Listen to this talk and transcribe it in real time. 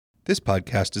This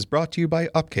podcast is brought to you by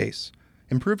Upcase.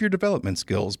 Improve your development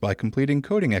skills by completing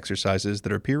coding exercises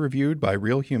that are peer-reviewed by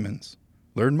real humans.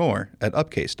 Learn more at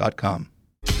upcase.com.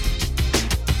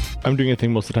 I'm doing a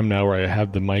thing most of the time now where I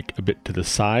have the mic a bit to the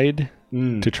side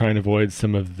to try and avoid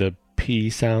some of the P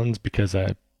sounds because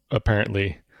I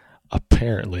apparently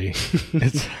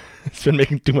it's been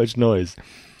making too much noise.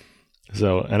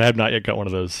 So, and I have not yet got one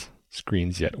of those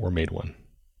screens yet or made one.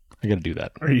 I'm going to do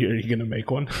that. Are you going to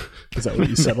make one? Is that what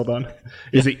you settled on?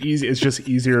 Is it easy? It's just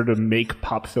easier to make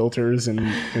pop filters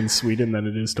in Sweden than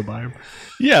it is to buy them?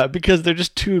 Yeah, because they're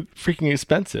just too freaking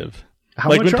expensive. How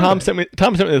like much when are Tom sent me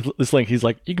this link, he's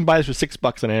like, you can buy this for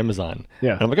 $6 on Amazon.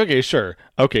 Yeah. And I'm like, okay, sure.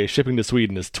 Okay, shipping to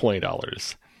Sweden is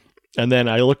 $20. And then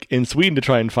I look in Sweden to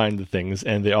try and find the things,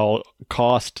 and they all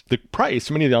cost, the price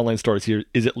for many of the online stores here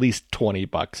is at least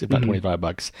 $20, if not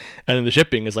 $25. And then the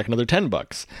shipping is like another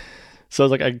 $10. So I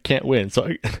was like, I can't win. So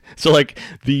like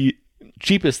the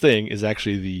cheapest thing is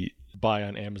actually the buy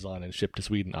on Amazon and ship to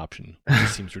Sweden option, which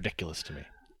seems ridiculous to me.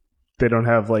 They don't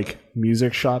have like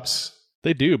music shops?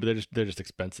 They do, but they're just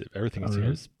expensive. Everything is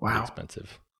here is pretty Wow.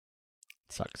 expensive.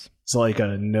 It sucks. It's like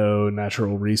a no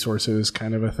natural resources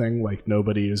kind of a thing. Like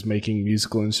nobody is making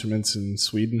musical instruments in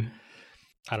Sweden.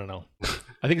 I don't know.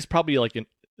 I think it's probably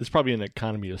an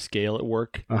economy of scale at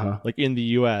work. Like in the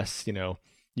US,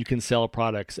 you can sell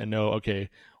products and know, okay,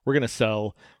 we're going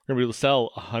to be able to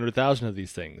sell 100,000 of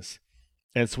these things.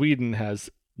 And Sweden has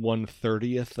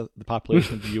 1/30th of the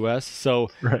population of the US. So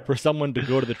Right. for someone to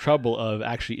go to the trouble of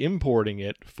actually importing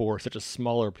it for such a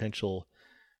smaller potential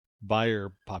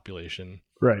buyer population,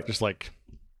 Right. just like,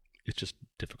 it's just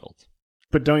difficult.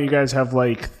 But don't you guys have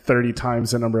like 30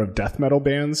 times the number of death metal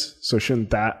bands? So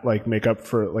shouldn't that like make up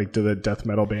for like, do the death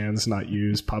metal bands not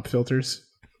use pop filters?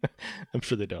 I'm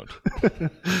sure they don't.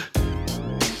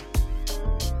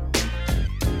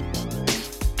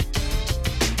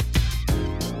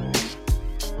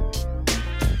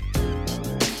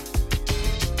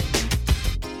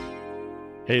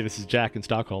 Hey, this is Jack in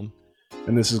Stockholm,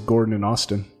 And this is Gordon in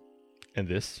Austin. and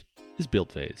this is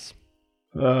Build Phase.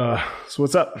 So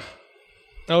what's up?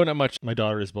 Oh, not much. My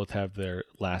daughters both have their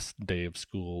last day of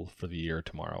school for the year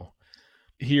tomorrow.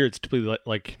 Here, it's typically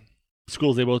like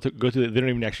schools they both go to. They don't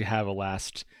even actually have a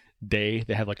last day.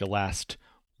 They have like a last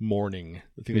morning.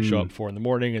 The thing they show up for in the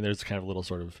morning, and there's kind of a little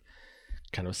sort of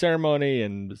kind of ceremony,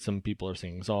 and some people are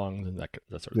singing songs and that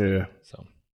sort of thing. Yeah. So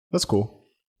That's cool.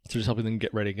 just helping them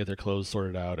get ready, get their clothes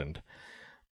sorted out, and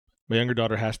my younger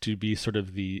daughter has to be sort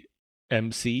of the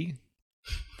MC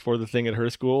for the thing at her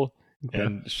school. Okay.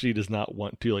 And she does not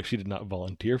want to, like, she did not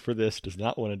volunteer for this, does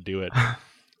not want to do it.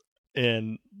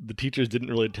 And the teachers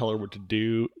didn't really tell her what to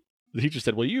do. The teacher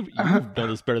said, well, you've done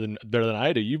this better than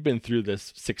I do. You've been through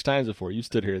this 6 times before. You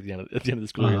stood here at the end of the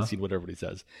school year and seen what everybody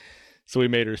says. So we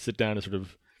made her sit down and sort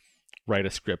of write a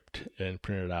script and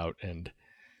print it out. And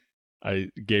I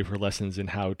gave her lessons in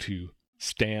how to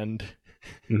stand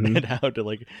and how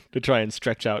to try and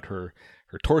stretch out her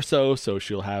torso so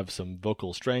she'll have some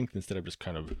vocal strength instead of just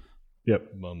kind of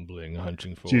mumbling,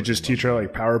 hunching forward. Do you just teach her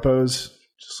like power pose?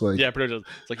 Just like pretty much.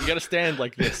 It's like you got to stand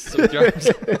like this with your arms.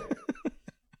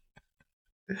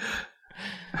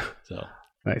 So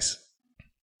nice.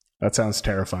 That sounds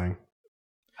terrifying.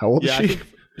 How old is I she? think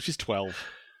she's 12.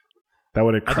 That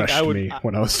would have crushed me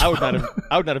when I was 12.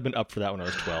 I would not have been up for that when I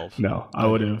was 12. No, I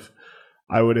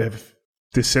would have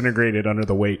disintegrated under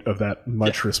the weight of that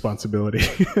much responsibility.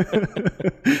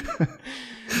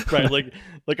 Right,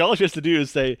 like all she has to do is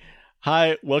say,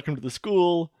 "Hi, welcome to the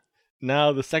school.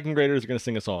 Now the second graders are going to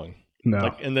sing a song."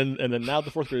 No, and then now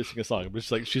the fourth graders sing a song. But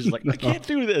she's like, I can't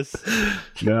do this.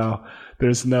 No,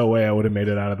 there's no way I would have made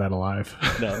it out of that alive.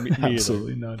 No, me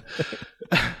absolutely none.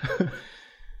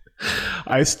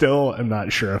 I still am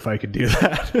not sure if I could do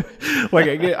that. Like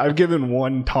I've given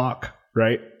one talk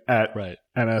at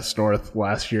NS North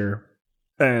last year,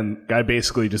 and I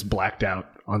basically just blacked out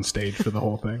on stage for the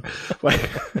whole thing. Like,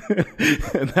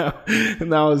 and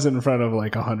that was in front of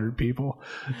like 100 people.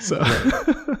 So,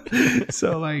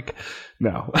 so like,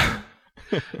 no,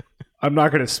 I'm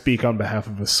not going to speak on behalf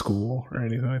of a school or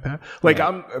anything like that. Like,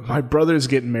 my brother's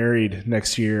getting married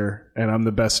next year, and I'm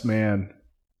the best man,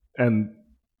 and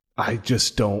I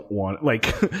just don't want,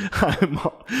 like,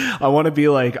 I want to be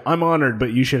like, I'm honored,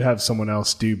 but you should have someone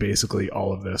else do basically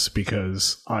all of this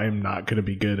because I'm not going to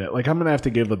be good at, like, I'm going to have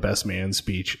to give the best man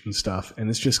speech and stuff, and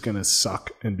it's just going to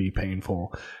suck and be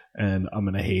painful, and I'm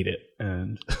going to hate it.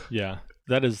 And yeah,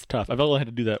 that is tough. I've only had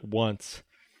to do that once,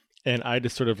 and I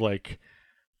just sort of like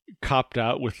copped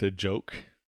out with the joke.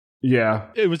 Yeah.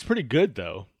 It was pretty good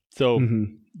though. So,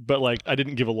 but like, I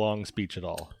didn't give a long speech at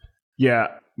all. Yeah.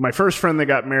 My first friend that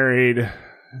got married,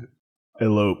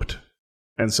 eloped.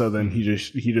 And so then he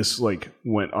just like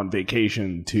went on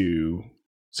vacation to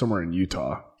somewhere in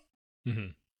Utah,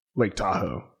 Lake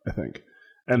Tahoe, I think.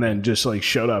 And then just like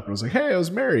showed up and was like, "Hey, I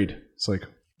was married." It's like,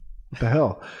 what the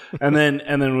hell? And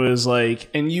then was like,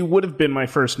 "And you would have been my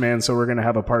first man, so we're gonna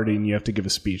have a party and you have to give a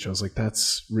speech." I was like,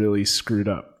 "That's really screwed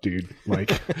up, dude."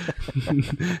 Like,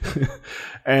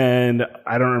 and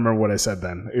I don't remember what I said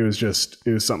then. It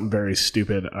was something very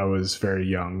stupid. I was very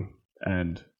young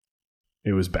and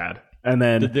it was bad. And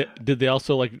then did they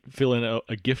also like fill in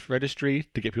a gift registry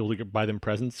to get people to buy them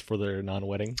presents for their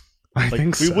non-wedding? I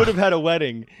think so. We would have had a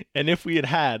wedding, and if we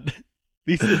had,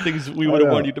 these are the things we would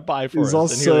have wanted you to buy for us.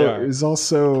 And here they are. It was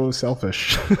also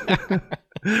selfish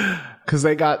because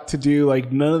they got to do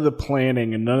like none of the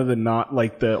planning and none of the not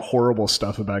like the horrible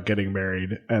stuff about getting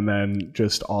married, and then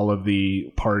just all of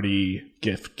the party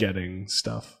gift getting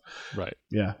stuff. Right.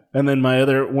 Yeah. And then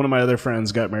one of my other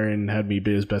friends got married and had me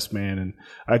be his best man. And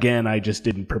again, I just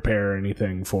didn't prepare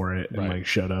anything for it and like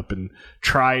showed up and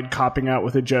tried copping out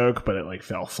with a joke, but it like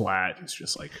fell flat. It's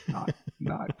just like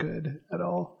not good at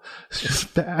all. It's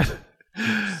just bad.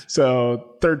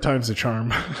 So third time's the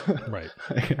charm. Right.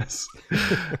 I guess.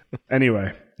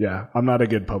 Anyway. Yeah. I'm not a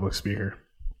good public speaker.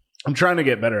 I'm trying to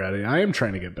get better at it. I am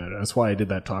trying to get better. That's why I did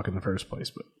that talk in the first place.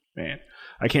 But man,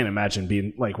 I can't imagine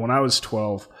being like when I was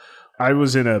 12, I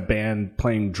was in a band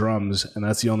playing drums, and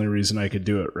that's the only reason I could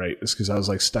do it right. Is because I was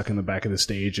like stuck in the back of the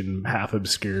stage and half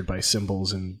obscured by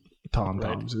cymbals and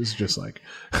tom-toms. Right. It's just like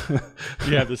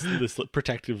you have this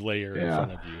protective layer in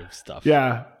front of you of stuff.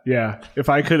 Yeah, yeah. If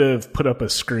I could have put up a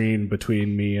screen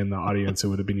between me and the audience, it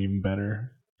would have been even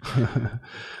better.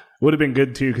 Would have been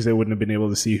good too because they wouldn't have been able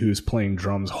to see who's playing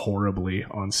drums horribly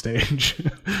on stage.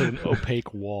 Put an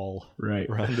opaque wall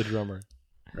around the drummer.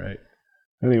 Right.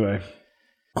 Anyway,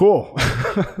 cool.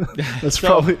 That's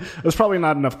probably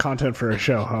not enough content for a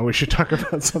show, huh? We should talk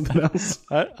about something else.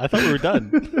 I thought we were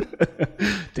done.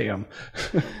 Damn.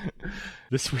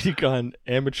 This week on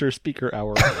Amateur Speaker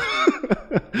Hour.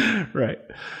 Right.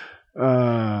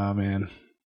 Man.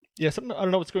 Yeah, I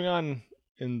don't know what's going on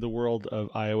in the world of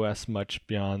iOS much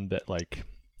beyond that. Like,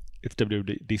 it's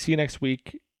WWDC next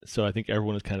week, so I think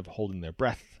everyone is kind of holding their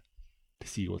breath to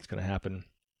see what's going to happen.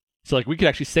 So, like, we could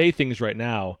actually say things right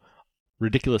now,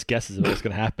 ridiculous guesses of what's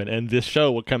going to happen, and this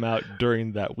show will come out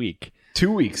during that week.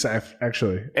 2 weeks,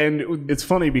 actually. And it's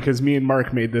funny because me and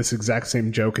Mark made this exact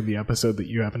same joke in the episode that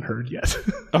you haven't heard yet.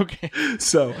 Okay.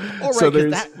 So,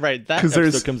 that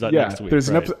episode comes out next week. There's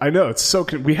an episode. I know, it's so...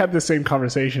 We had the same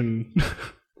conversation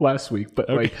last week, but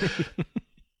like,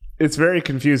 it's very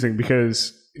confusing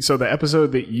because... So the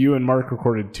episode that you and Mark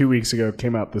recorded 2 weeks ago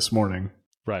came out this morning.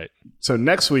 Right. So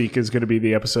next week is going to be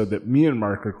the episode that me and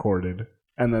Mark recorded,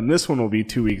 and then this one will be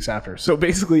 2 weeks after. So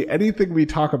basically, anything we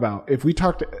talk about,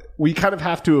 we kind of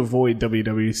have to avoid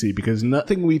WWDC because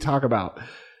anything we talk about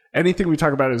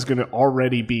is going to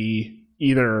already be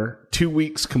either 2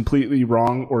 weeks completely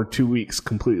wrong or 2 weeks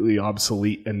completely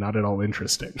obsolete and not at all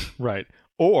interesting. Right.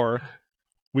 Or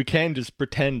we can just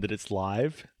pretend that it's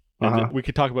live, and we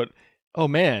could talk about, oh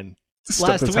man,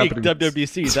 last week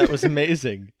WWDC, that was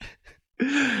amazing.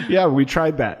 Yeah, we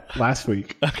tried that last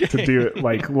week to do it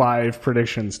like live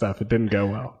prediction stuff. It didn't go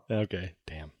well. Okay,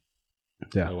 damn.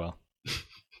 Yeah. Oh well.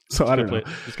 So I don't know.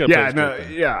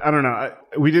 I don't know.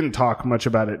 We didn't talk much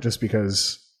about it just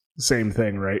because same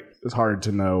thing, right? It's hard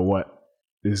to know what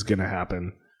is going to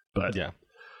happen, but yeah,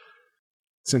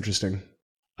 it's interesting.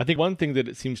 I think one thing that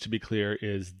it seems to be clear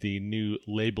is the new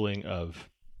labeling of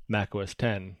macOS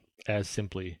 10 as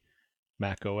simply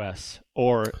macOS,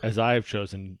 or as I've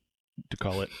chosen to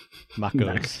call it,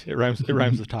 macOS. It rhymes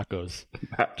with tacos.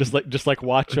 just like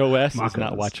WatchOS is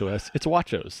not WatchOS. It's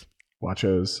Watchos.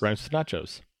 Watchos rhymes with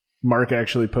nachos. Mark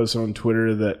actually posted on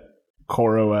Twitter that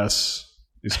CoreOS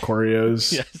is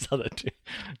Coreos. Yeah, I saw that too.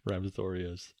 Rhymes with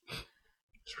Oreos.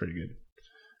 It's pretty good.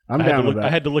 I'm down with that. I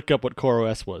had to look up what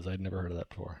CoreOS was. I'd never heard of that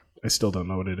before. I still don't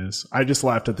know what it is. I just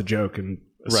laughed at the joke and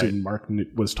assumed Mark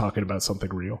was talking about something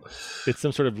real. It's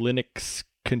some sort of Linux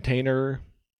container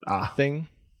thing.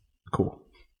 Cool.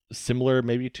 Similar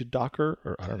maybe to Docker,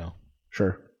 or I don't know.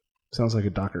 Sure. Sounds like a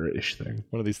Docker-ish thing.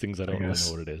 One of these things I don't really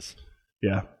know what it is.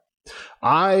 Yeah.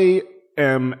 I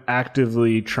am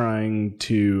actively trying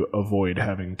to avoid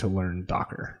having to learn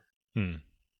Docker.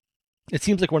 It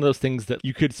seems like one of those things that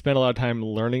you could spend a lot of time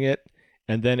learning it,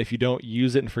 and then if you don't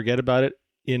use it and forget about it,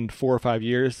 in 4 or 5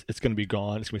 years, it's going to be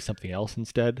gone. It's going to be something else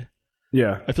instead.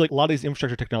 Yeah. I feel like a lot of these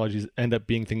infrastructure technologies end up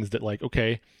being things that like,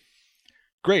 okay,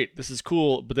 great, this is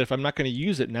cool, but if I'm not going to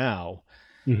use it now,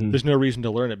 there's no reason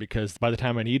to learn it because by the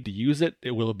time I need to use it,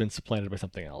 it will have been supplanted by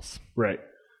something else. Right.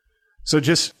 So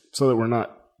just so that we're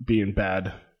not being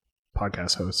bad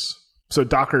podcast hosts. So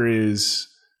Docker is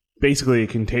basically a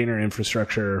container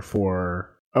infrastructure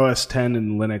for OS 10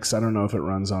 and Linux. I don't know if it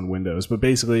runs on Windows, but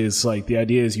basically it's like the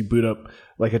idea is you boot up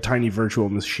like a tiny virtual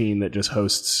machine that just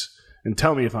hosts, and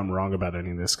tell me if I'm wrong about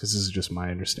any of this because this is just my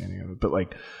understanding of it, but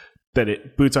like that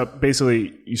it boots up,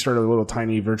 basically you start a little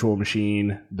tiny virtual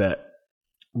machine that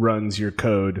runs your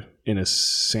code in a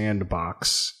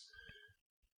sandbox.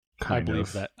 I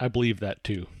believe that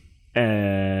too.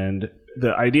 And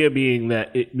the idea being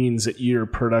that it means that your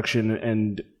production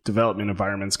and development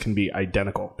environments can be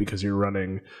identical because you're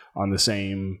running on the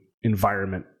same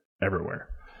environment everywhere.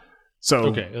 So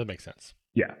okay, that makes sense.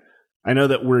 Yeah. I know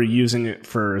that we're using it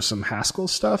for some Haskell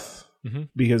stuff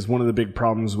because one of the big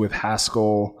problems with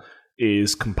Haskell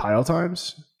is compile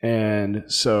times. And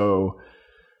so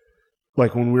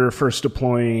like when we were first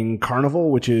deploying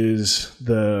Carnival, which is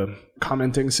the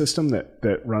commenting system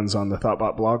that runs on the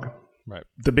Thoughtbot blog, right,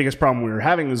 the biggest problem we were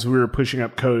having is we were pushing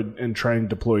up code and trying to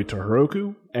deploy to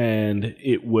Heroku, and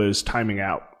it was timing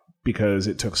out because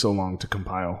it took so long to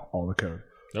compile all the code.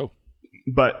 Oh.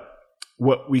 But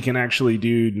what we can actually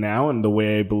do now, and the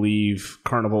way I believe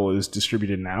Carnival is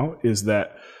distributed now, is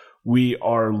that we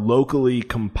are locally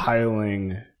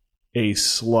compiling a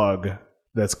slug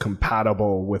that's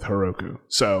compatible with Heroku.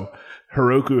 So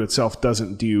Heroku itself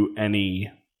doesn't do any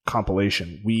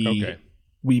compilation.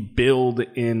 We build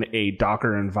in a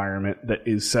Docker environment that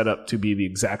is set up to be the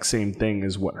exact same thing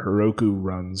as what Heroku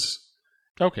runs.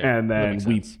 Okay. And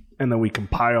then we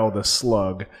compile the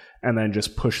slug and then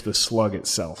just push the slug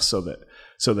itself so that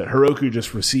Heroku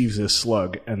just receives this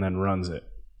slug and then runs it.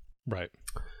 Right.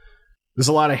 There's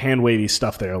a lot of hand-wavy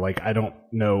stuff there. Like, I don't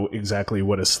know exactly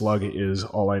what a slug is.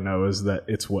 All I know is that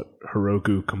it's what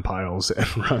Heroku compiles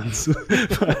and runs.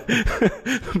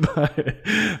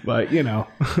 but you know,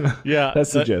 yeah,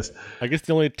 that's the gist. I guess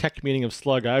the only tech meaning of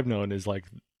slug I've known is like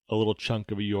a little chunk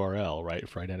of a URL, right,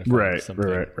 for identifying something.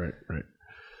 Right.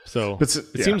 So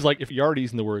it seems like if you're already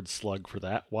using the word slug for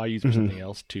that, why use something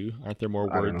else too? Aren't there more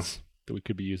words that we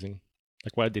could be using?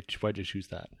 Like, why'd you choose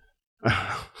that? I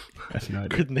have no idea.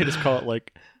 Couldn't they just call it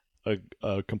like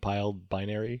a compiled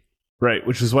binary? Right,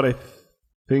 which is what I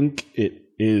think it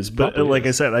is. But like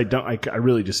I said, I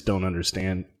really just don't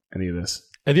understand any of this.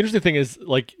 And the interesting thing is,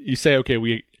 like, you say, okay,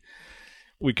 we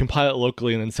compile it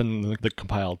locally and then send them the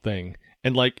compiled thing.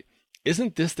 And like,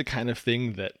 isn't this the kind of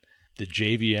thing that the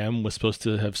JVM was supposed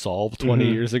to have solved 20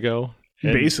 years ago?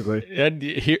 And, basically. And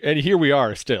here we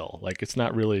are still. Like, it's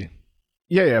not really...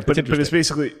 Yeah, but it's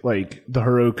basically like the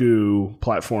Heroku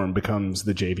platform becomes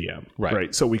the JVM,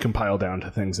 right? So we compile down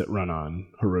to things that run on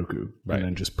Heroku and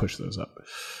then just push those up.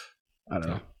 I don't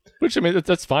know. Which, I mean,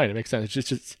 that's fine. It makes sense. It's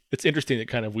just it's interesting that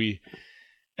kind of we,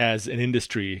 as an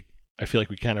industry, I feel like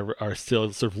we kind of are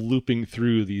still sort of looping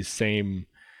through these same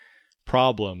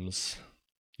problems,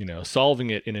 you know, solving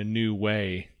it in a new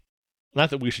way. Not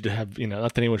that we should have, you know,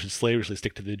 not that anyone should slavishly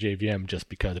stick to the JVM just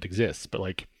because it exists, but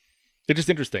like, it's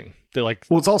just interesting. They're like,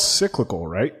 well, it's all cyclical,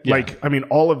 right? Yeah. Like, I mean,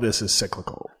 all of this is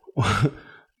cyclical.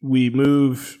 We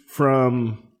move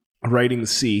from writing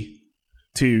C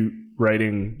to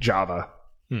writing Java.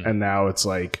 And now it's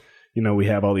like, you know, we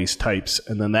have all these types,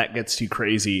 and then that gets too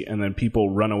crazy, and then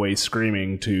people run away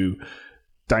screaming to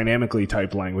dynamically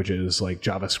typed languages like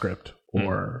JavaScript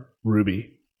or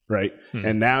Ruby, right?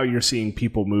 And now you're seeing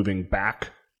people moving back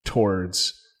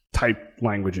towards typed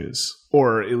languages,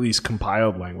 or at least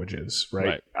compiled languages,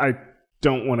 right? I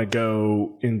don't want to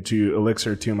go into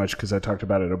Elixir too much because I talked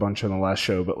about it a bunch on the last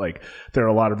show, but like there are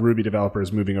a lot of Ruby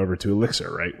developers moving over to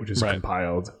Elixir, right? Which is a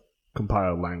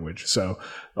compiled language. So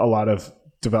a lot of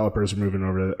developers are moving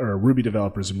over to, or Ruby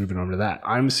developers are moving over to that.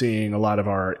 I'm seeing a lot of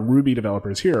our Ruby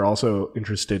developers here are also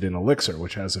interested in Elixir,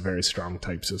 which has a very strong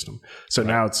type system. So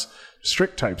now it's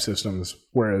strict type systems,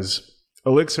 whereas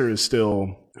Elixir is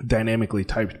still dynamically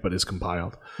typed but is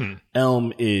compiled.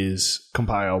 Elm is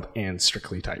compiled and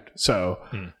strictly typed. So,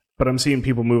 but I'm seeing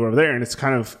people move over there, and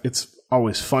it's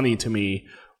always funny to me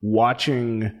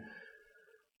watching,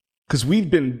 because we've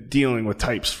been dealing with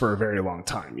types for a very long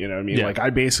time. You know what I mean? Like, I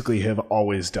basically have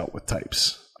always dealt with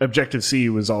types. Objective-C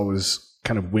was always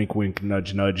kind of wink, wink,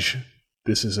 nudge, nudge.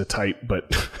 This is a type,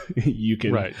 but you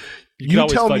can... You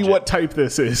tell me what type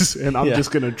this is, and I'm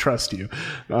just going to trust you.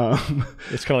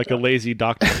 It's kind of like a lazy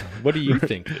doctor. What do you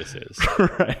think this is?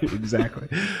 Right, exactly.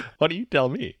 What do you tell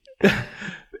me?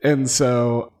 And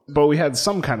so, but we had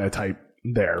some kind of type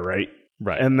there, right?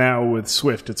 Right. And now with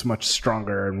Swift, it's much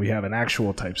stronger, and we have an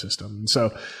actual type system.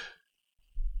 So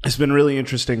it's been really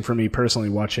interesting for me personally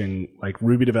watching like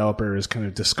Ruby developers kind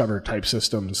of discover type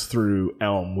systems through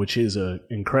Elm, which is a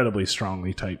incredibly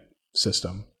strongly typed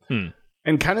system.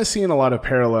 And kind of seeing a lot of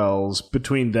parallels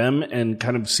between them and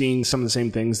kind of seeing some of the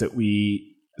same things that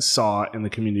we saw in the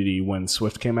community when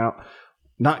Swift came out.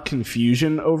 Not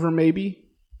confusion over maybe.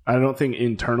 I don't think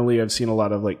internally I've seen a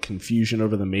lot of like confusion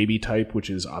over the maybe type, which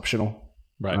is optional.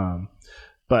 Right.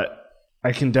 But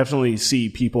I can definitely see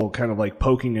people kind of like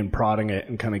poking and prodding it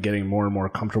and kind of getting more and more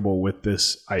comfortable with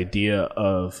this idea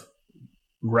of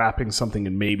wrapping something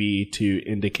in maybe to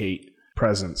indicate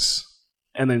presence.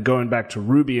 And then going back to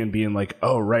Ruby and being like,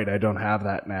 oh, right, I don't have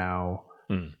that now.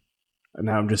 And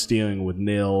now I'm just dealing with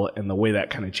nil, and the way that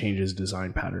kind of changes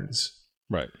design patterns.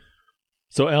 Right.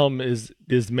 So Elm is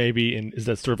maybe in, is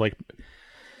that sort of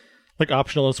like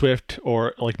optional in Swift,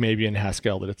 or like maybe in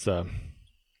Haskell that it's the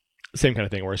same kind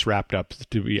of thing where it's wrapped up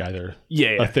to be either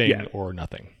a thing or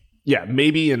nothing. Yeah,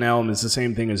 maybe in Elm is the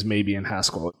same thing as maybe in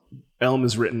Haskell. Elm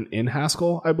is written in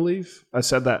Haskell, I believe. I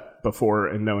said that before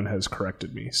and no one has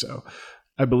corrected me. So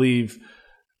I believe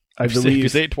if you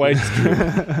say it twice, it's true.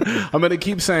 I'm going to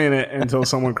keep saying it until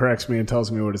someone corrects me and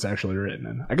tells me what it's actually written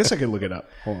in. I guess I could look it up.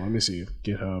 Hold on, let me see.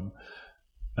 GitHub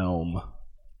Elm.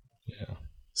 Yeah.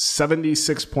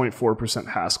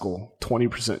 76.4% Haskell,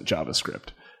 20% JavaScript.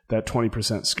 That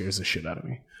 20% scares the shit out of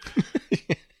me.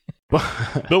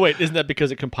 But wait, isn't that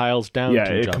because it compiles down to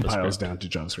JavaScript? Yeah, it compiles down to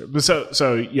JavaScript.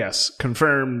 So yes,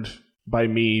 confirmed by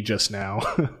me just now,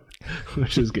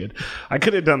 which is good. I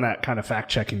could have done that kind of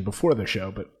fact-checking before the show,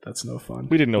 but that's no fun.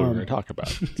 We didn't know what we were going to talk about.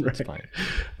 So right. It's fine.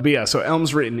 But yeah, so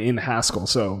Elm's written in Haskell,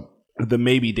 so the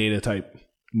maybe data type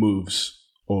moves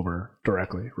over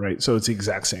directly, right? So it's the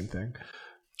exact same thing.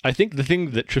 I think the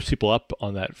thing that trips people up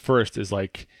on that first is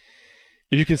like,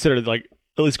 if you consider like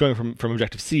at least going from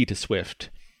Objective-C to Swift,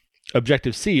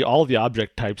 Objective-C, all of the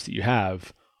object types that you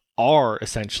have are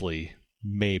essentially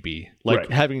maybe. Like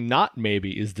having not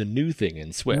maybe is the new thing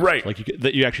in Swift. Right. Like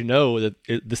that you actually know that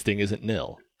this thing isn't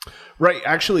nil. Right.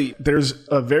 Actually, there's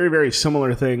a very, very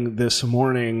similar thing this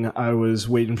morning. I was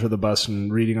waiting for the bus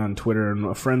and reading on Twitter, and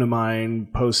a friend of mine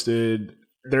posted,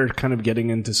 they're kind of getting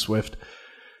into Swift,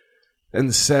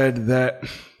 and said that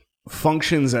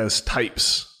functions as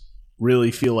types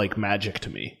really feel like magic to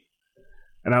me.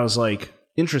 And I was like,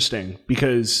 interesting,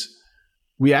 because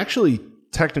we actually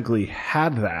technically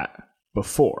had that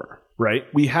before, right?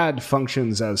 We had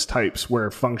functions as types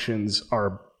where functions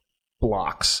are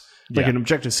blocks. Like in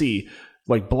Objective-C,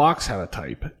 like blocks have a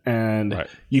type, and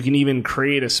you can even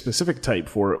create a specific type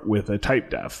for it with a type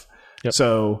def. Yep.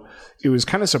 So it was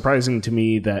kind of surprising to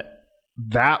me that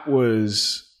that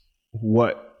was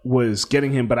what was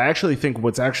getting him. But I actually think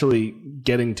what's actually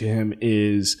getting to him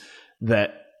is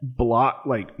that not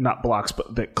blocks,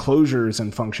 but that closures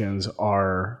and functions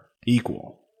are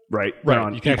equal, right?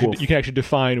 Right. You can actually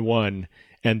define one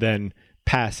and then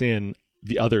pass in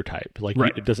the other type. Like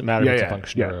it doesn't matter if it's a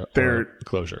function or a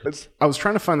closure. I was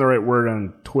trying to find the right word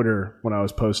on Twitter when I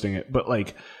was posting it, but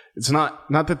like it's not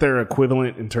that they're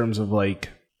equivalent in terms of like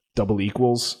double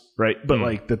equals, right? But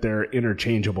like that they're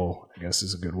interchangeable, I guess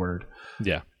is a good word.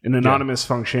 Yeah. An anonymous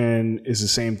function is the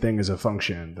same thing as a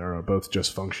function. They're both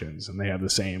just functions, and they have the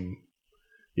same,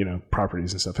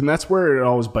 properties and stuff. And that's where it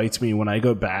always bites me when I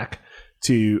go back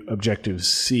to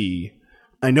Objective-C.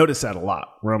 I notice that a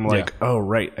lot, where I'm like, oh,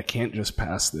 right, I can't just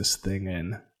pass this thing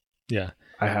in. Yeah.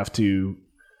 I have to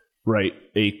write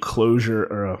a closure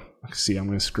I'm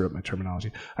going to screw up my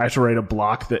terminology. I have to write a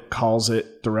block that calls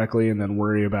it directly and then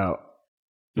worry about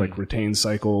like retain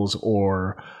cycles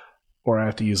or I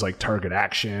have to use like target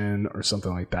action or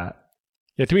something like that.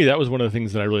 Yeah, to me, that was one of the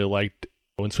things that I really liked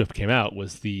when Swift came out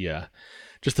was the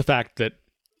just the fact that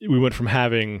we went from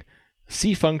having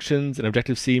C functions and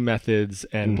Objective-C methods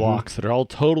and blocks that are all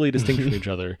totally distinct from each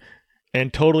other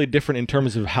and totally different in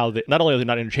terms of how they, not only are they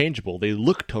not interchangeable, they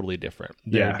look totally different.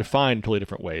 They're defined totally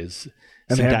different ways.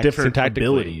 And they have different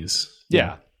abilities.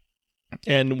 Yeah.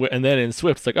 And then in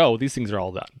Swift, it's like, oh, these things are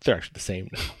all that. They're actually the same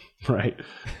now. Right.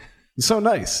 So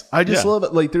nice. I just love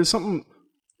it. Like there's something,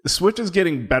 Swift is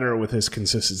getting better with his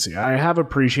consistency. I have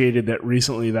appreciated that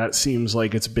recently. That seems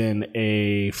like it's been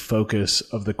a focus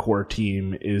of the core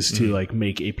team is to like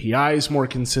make APIs more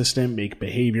consistent, make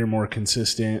behavior more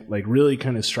consistent, like really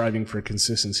kind of striving for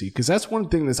consistency. Because that's one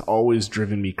thing that's always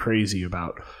driven me crazy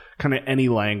about kind of any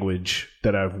language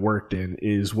that I've worked in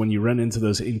is when you run into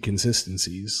those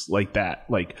inconsistencies like that,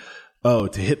 like, oh,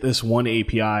 to hit this one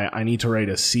API, I need to write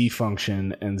a C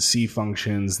function, and C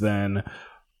functions then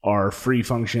are free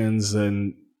functions,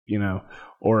 and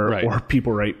or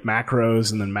people write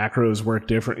macros, and then macros work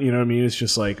different. You know what I mean? It's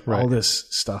just like all this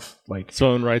stuff. Like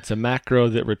someone writes a macro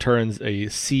that returns a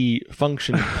C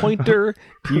function pointer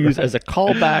to use as a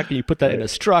callback, and you put that in a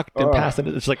struct and pass it.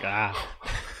 It's like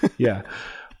yeah,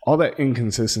 all that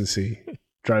inconsistency.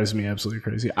 drives me absolutely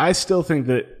crazy. I still think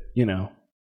that,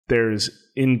 there's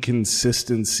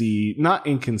not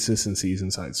inconsistencies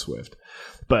inside Swift,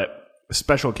 but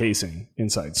special casing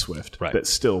inside Swift that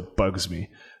still bugs me.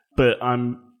 But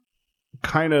I'm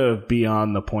kind of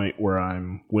beyond the point where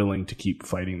I'm willing to keep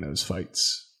fighting those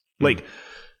fights. Like,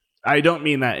 I don't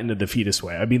mean that in a defeatist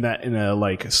way. I mean that in a,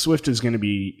 like, Swift is going to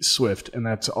be Swift, and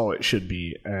that's all it should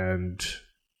be. And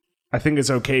I think it's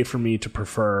okay for me to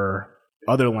prefer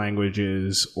other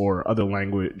languages or other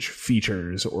language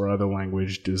features or other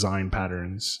language design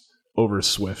patterns over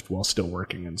Swift while still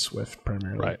working in Swift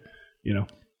primarily. Right.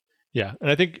 Yeah. And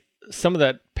I think some of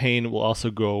that pain will also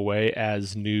go away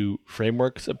as new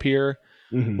frameworks appear.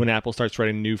 Mm-hmm. When Apple starts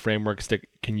writing new frameworks that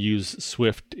can use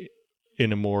Swift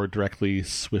in a more directly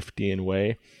Swiftian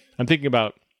way. I'm thinking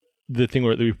about the thing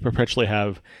where we perpetually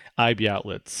have IB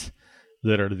outlets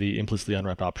that are the implicitly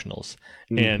unwrapped optionals.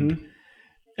 Mm-hmm.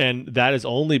 And that is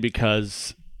only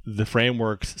because the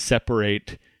frameworks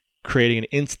separate creating an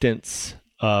instance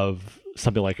of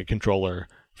something like a controller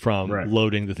from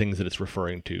loading the things that it's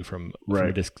referring to from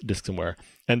a disk somewhere.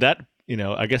 And that,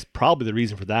 I guess probably the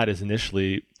reason for that is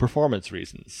initially performance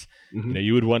reasons. Mm-hmm.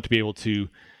 You would want to be able to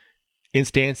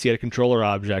instantiate a controller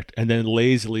object and then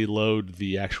lazily load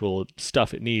the actual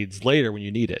stuff it needs later when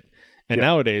you need it. And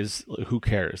nowadays, who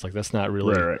cares? Like, that's not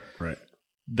really... Right.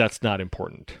 That's not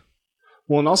important.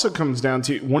 Well, it also comes down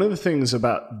to one of the things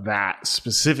about that,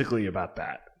 specifically about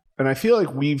that, and I feel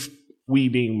like we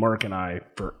being Mark and I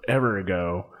forever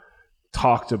ago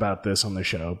talked about this on the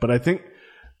show, but I think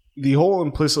the whole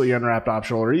implicitly unwrapped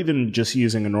optional, or even just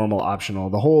using a normal optional,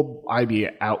 the whole IB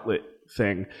outlet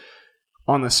thing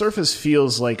on the surface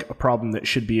feels like a problem that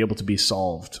should be able to be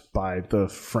solved by the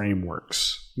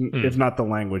frameworks, if not the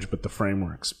language, but the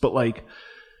frameworks. But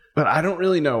I don't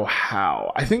really know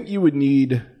how. I think you would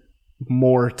need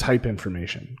more type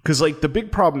information, because the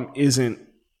big problem isn't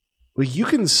you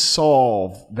can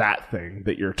solve that thing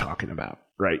that you're talking about,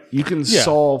 right? You can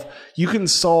solve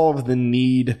the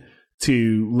need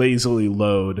to lazily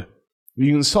load.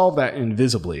 You can solve that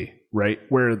invisibly, right?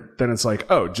 Where then it's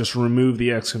just remove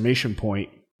the exclamation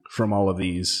point from all of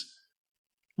these,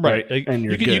 right? And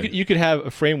you could have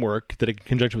a framework that in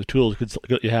conjunction with tools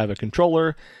you have a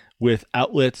controller with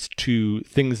outlets to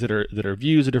things that are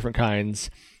views of different kinds.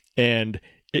 And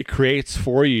it creates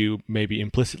for you maybe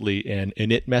implicitly an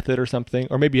init method or something,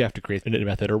 or maybe you have to create an init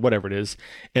method or whatever it is.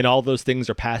 And all those things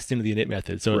are passed into the init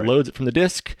method. So it loads it from the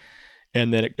disk,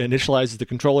 and then it initializes the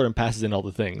controller and passes in all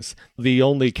the things. The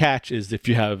only catch is if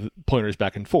you have pointers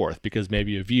back and forth, because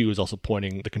maybe a view is also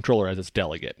pointing the controller as its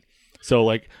delegate.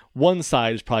 So one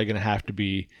side is probably going to have to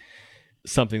be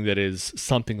something that is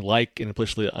something like an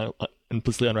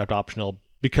implicitly unwrapped optional,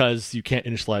 because you can't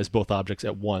initialize both objects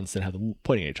at once and have them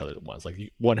pointing at each other at once.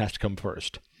 One has to come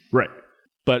first. Right.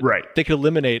 But they could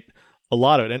eliminate a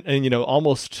lot of it. And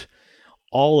almost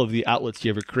all of the outlets you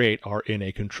ever create are in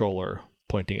a controller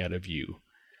pointing at a view.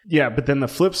 Yeah, but then the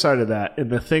flip side of that,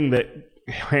 and the thing that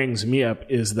hangs me up,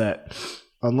 is that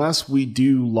unless we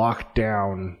do lock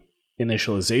down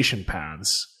initialization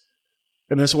paths,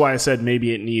 and this is why I said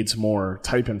maybe it needs more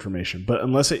type information, but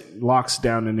unless it locks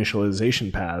down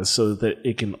initialization paths so that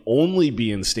it can only be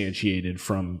instantiated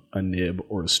from a nib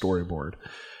or a storyboard,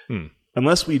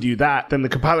 unless we do that, then the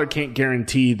compiler can't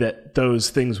guarantee that those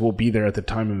things will be there at the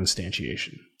time of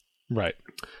instantiation. Right.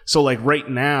 So right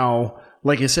now,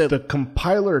 like I said, the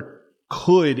compiler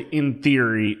could, in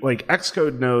theory,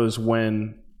 Xcode knows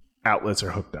when outlets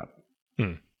are hooked up,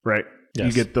 right? Yes.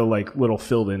 You get the little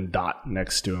filled in dot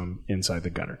next to them inside the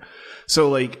gutter.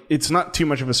 So it's not too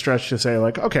much of a stretch to say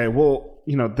okay, well,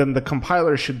 then the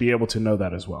compiler should be able to know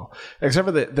that as well. Except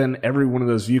for that, then every one of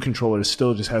those view controllers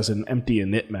still just has an empty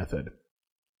init method,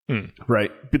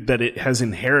 right? But that it has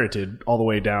inherited all the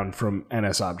way down from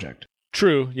NSObject.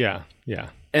 True. Yeah.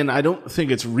 And I don't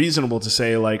think it's reasonable to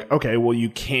say okay, well, you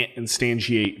can't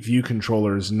instantiate view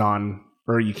controllers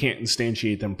or you can't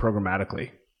instantiate them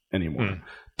programmatically anymore.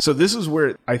 So this is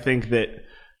where I think that,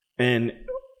 and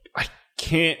I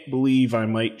can't believe I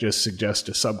might just suggest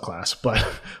a subclass,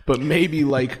 but maybe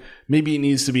maybe it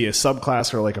needs to be a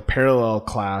subclass or a parallel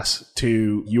class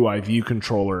to UI view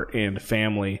controller and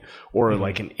family, or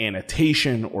an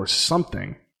annotation or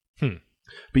something.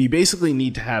 But you basically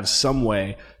need to have some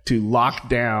way to lock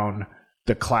down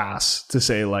the class to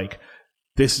say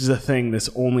this is a thing that's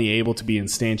only able to be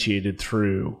instantiated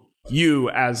through you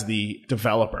as the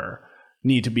developer.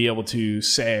 Need to be able to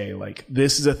say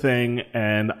this is a thing,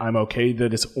 and I'm okay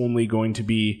that it's only going to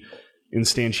be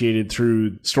instantiated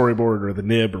through storyboard or the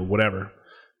nib or whatever.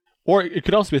 Or it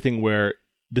could also be a thing where,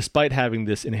 despite having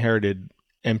this inherited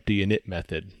empty init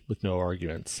method with no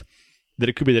arguments, that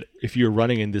it could be that if you're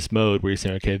running in this mode where you're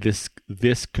saying, okay,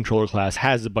 this controller class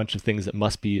has a bunch of things that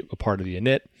must be a part of the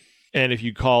init, and if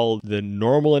you call the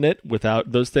normal init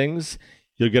without those things,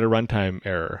 you'll get a runtime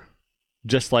error.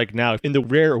 Just like now, in the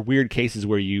rare or weird cases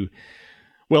where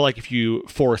like if you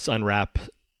force unwrap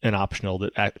an optional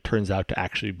that turns out to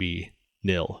actually be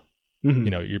nil,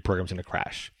 your program's going to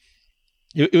crash.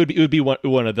 It would be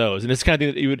one of those, and it's kind of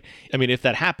thing that you would. I mean, if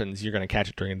that happens, you're going to catch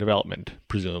it during development,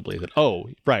 presumably. That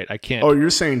I can't. Oh, you're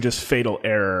saying just fatal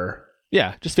error.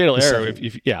 Yeah, just fatal error.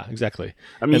 If yeah, exactly.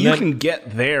 I mean, you can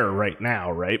get there right now,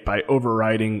 right, by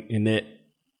overriding init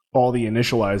all the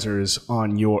initializers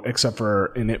on your, except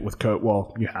for init with code.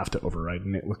 Well, you have to override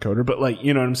init with coder, but like,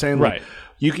 you know what I'm saying? Like, right.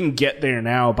 You can get there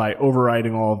now by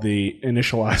overriding all the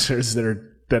initializers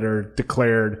that are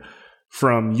declared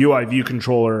from UI view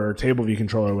controller or table view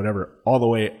controller or whatever, all the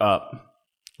way up.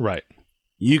 Right.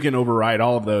 You can override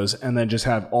all of those and then just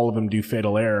have all of them do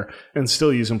fatal error and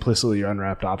still use implicitly your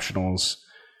unwrapped optionals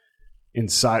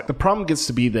inside. The problem gets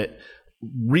to be that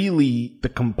really the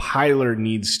compiler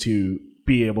needs to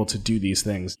be able to do these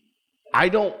things. I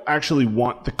don't actually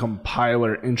want the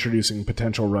compiler introducing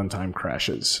potential runtime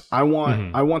crashes. I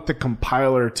want the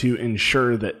compiler to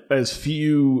ensure that as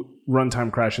few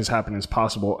runtime crashes happen as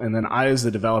possible, and then I, as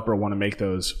the developer, want to make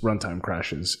those runtime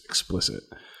crashes explicit.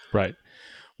 Right.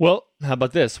 Well, how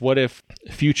about this? What if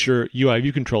future UI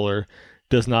view controller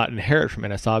does not inherit from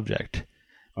NSObject?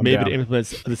 Maybe it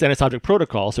implements this NSObject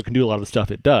protocol, so it can do a lot of the stuff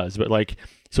it does, but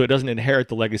so it doesn't inherit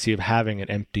the legacy of having an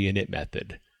empty init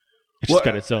method. It's just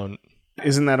got its own.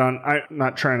 Isn't that on? I'm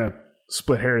not trying to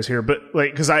split hairs here, but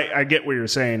like, because I get what you're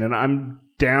saying, and I'm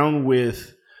down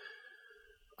with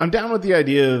the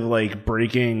idea of like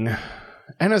breaking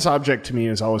NSObject. To me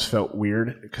has always felt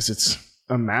weird because it's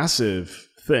a massive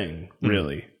thing,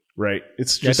 really, right?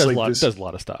 It's just it does a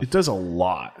lot of stuff. It does a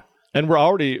lot. And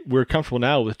we're comfortable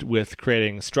now with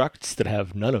creating structs that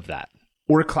have none of that.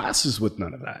 Or classes with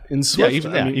none of that. In Swift.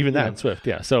 Even that in Swift,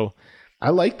 yeah. So I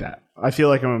like that. I feel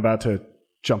like I'm about to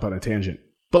jump on a tangent.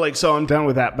 But like, so I'm down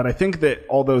with that. But I think that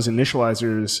all those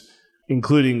initializers,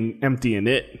 including empty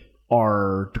init,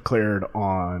 are declared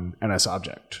on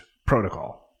NSObject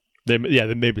protocol.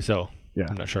 Maybe so. Yeah.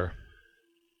 I'm not sure.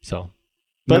 So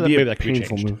but maybe that could be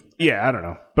changed. Move. Yeah, I don't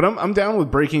know. But I'm down with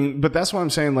breaking, but that's why I'm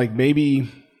saying like maybe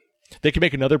they can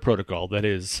make another protocol that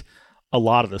is a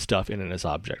lot of the stuff in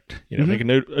NSObject. Make a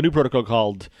new protocol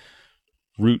called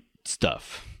root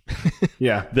stuff.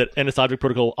 Yeah. That NSObject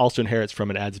protocol also inherits from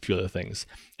and adds a few other things.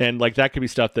 And like that could be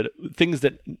things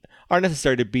that aren't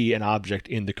necessary to be an object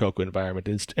in the Cocoa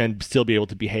environment and still be able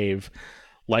to behave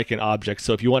like an object.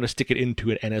 So if you want to stick it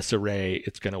into an NS array,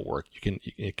 it's going to work.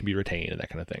 It can be retained and that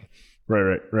kind of thing.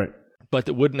 Right. But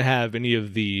that wouldn't have any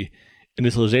of the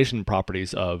initialization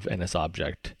properties of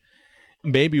NSObject.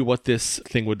 Maybe what this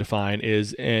thing would define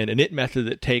is an init method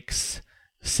that takes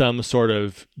some sort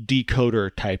of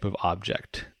decoder type of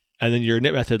object. And then your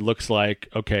init method looks like,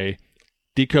 okay,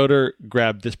 decoder,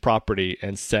 grab this property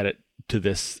and set it to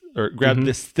this, or grab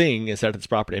this thing and set it to this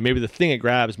property. And maybe the thing it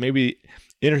grabs, maybe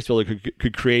Interface Builder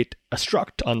could create a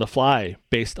struct on the fly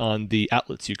based on the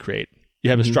outlets you create. You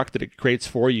have a struct that it creates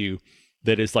for you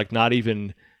that is like not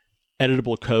even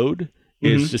editable code.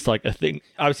 It's just like a thing.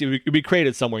 Obviously, it would be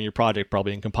created somewhere in your project,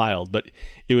 probably and compiled, but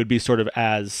it would be sort of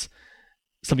as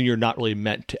something you're not really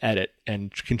meant to edit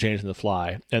and can change on the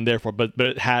fly. And therefore, but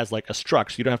it has like a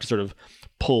struct, so you don't have to sort of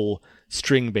pull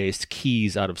string-based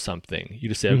keys out of something. You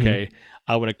just say, okay,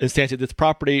 I want to instantiate this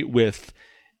property with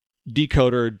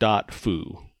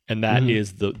decoder.foo, and that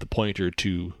is the pointer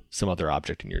to some other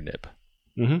object in your nib.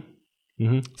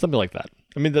 Something like that.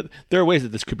 I mean, there are ways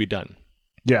that this could be done.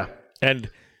 Yeah. And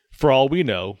for all we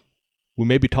know, we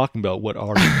may be talking about what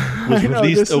already was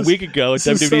released a week ago at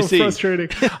WWDC. This is so frustrating.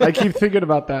 I keep thinking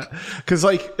about that because,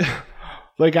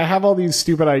 like I have all these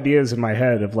stupid ideas in my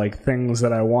head of like things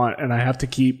that I want, and I have to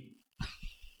keep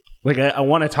like I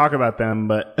want to talk about them,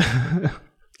 but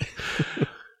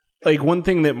like one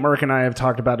thing that Mark and I have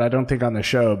talked about, I don't think on the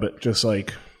show, but just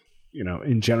like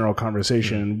in general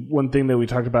conversation, one thing that we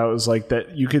talked about was like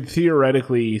that you could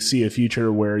theoretically see a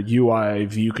future where UI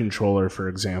view controller, for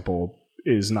example,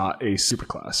 is not a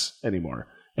superclass anymore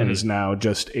and is now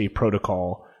just a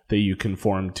protocol that you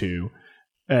conform to,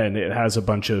 and it has a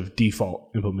bunch of default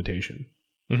implementation,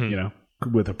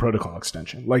 with a protocol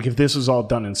extension. Like if this was all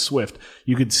done in Swift,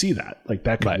 you could see that. Like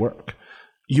that could work.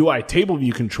 UI table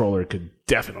view controller could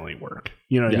definitely work.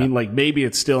 You know what I mean? Like maybe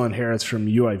it still inherits from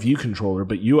UI view controller,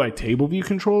 but UI table view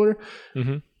controller,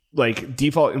 like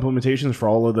default implementations for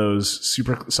all of those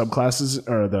super subclasses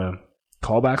or the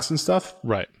callbacks and stuff.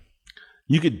 Right.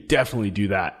 You could definitely do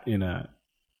that in a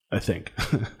I think.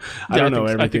 I don't know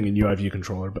everything in UI View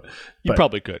Controller, but you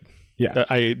probably could. Yeah,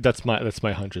 that's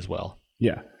my hunch as well.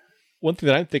 Yeah. One thing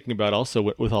that I'm thinking about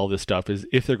also with all this stuff is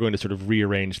if they're going to sort of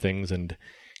rearrange things and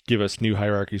give us new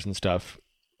hierarchies and stuff,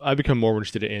 I become more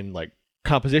interested in like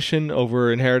composition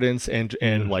over inheritance and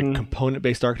like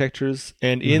component-based architectures.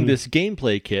 And in this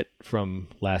gameplay kit from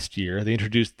last year, they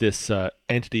introduced this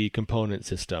entity component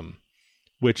system,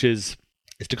 which is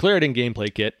declared in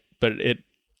gameplay kit, but it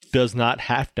does not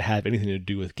have to have anything to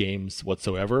do with games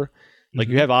whatsoever. Like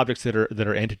you have objects that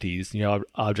are entities, you have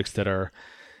objects that are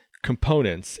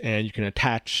components, and you can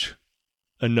attach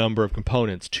a number of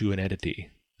components to an entity,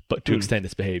 but to extend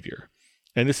its behavior.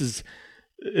 And it's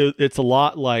a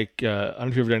lot like, I don't know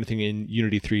if you've ever done anything in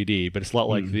Unity 3D, but it's a lot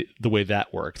like the way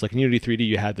that works. Like in Unity 3D,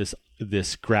 you have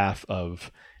this graph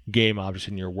of game objects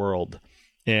in your world.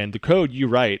 And the code you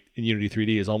write in Unity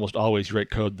 3D is almost always you write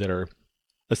code that are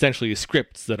essentially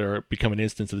scripts that are become an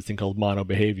instance of this thing called mono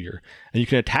behavior. And you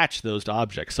can attach those to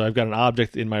objects. So I've got an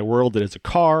object in my world that is a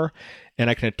car, and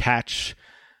I can attach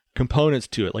components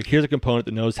to it. Like here's a component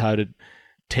that knows how to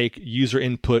take user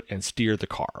input and steer the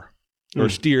car, or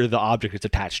steer the object it's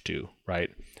attached to, right?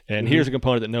 And here's a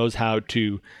component that knows how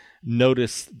to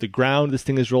notice the ground this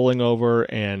thing is rolling over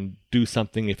and do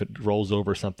something if it rolls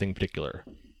over something particular.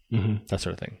 That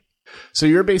sort of thing. So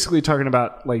you're basically talking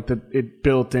about like it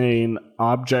built in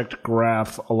object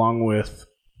graph along with,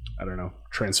 I don't know,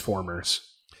 transformers.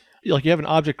 Like you have an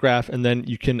object graph, and then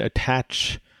you can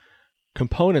attach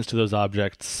components to those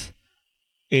objects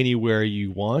anywhere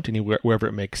you want, wherever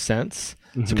it makes sense.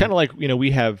 So kind of like,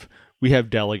 we have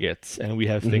delegates, and we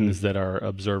have things that are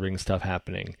observing stuff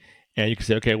happening. And you can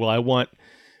say, okay, well, I want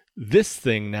this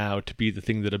thing now to be the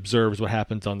thing that observes what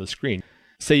happens on the screen.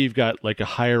 Say you've got like a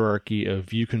hierarchy of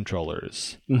view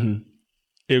controllers. It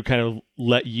would kind of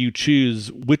let you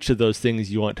choose which of those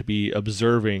things you want to be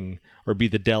observing or be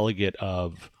the delegate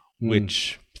of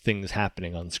which things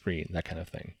happening on screen, that kind of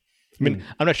thing. I mean,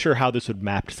 I'm not sure how this would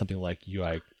map to something like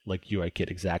UIKit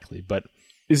exactly, but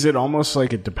is it almost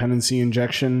like a dependency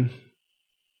injection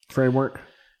framework?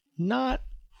 Not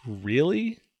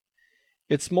really.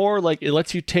 It's more like it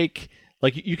lets you take,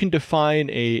 like you can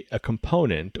define a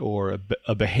component or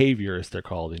a behavior, as they're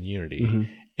called in Unity,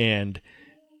 and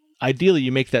ideally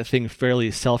you make that thing fairly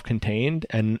self-contained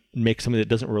and make something that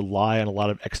doesn't rely on a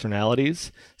lot of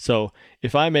externalities. So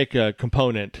if I make a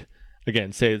component,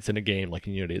 again, say it's in a game like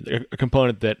in Unity, a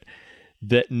component that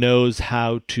knows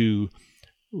how to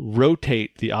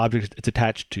rotate the object it's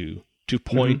attached to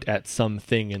point at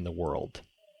something in the world,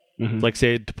 like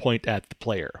say to point at the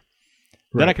player.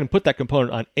 Then I can put that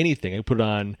component on anything. I can put it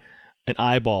on an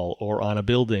eyeball or on a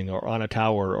building or on a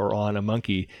tower or on a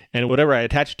monkey, and whatever I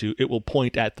attach to, it will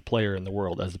point at the player in the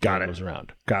world as the player goes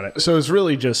around. Got it. So it's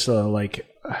really just like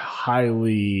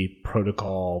highly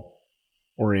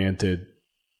protocol-oriented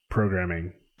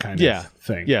programming kind of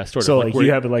thing. Yeah, sort of. So like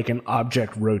you have like an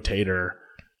object rotator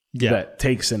Yeah. that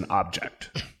takes an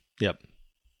object. Yep.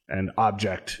 And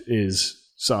object is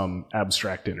some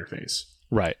abstract interface.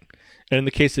 Right. And in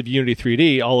the case of Unity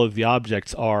 3D, all of the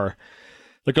objects are,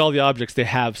 like all the objects, they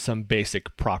have some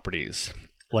basic properties.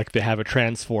 Like they have a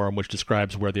transform, which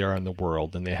describes where they are in the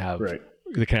world, and they have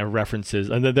the kind of references.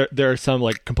 And then there are some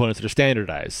like components that are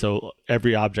standardized. So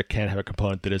every object can have a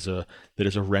component that is a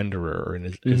renderer or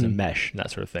is a mesh and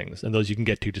that sort of things. And those you can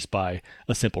get to just by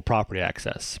a simple property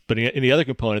access. But in the other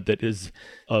component that is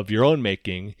of your own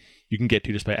making, you can get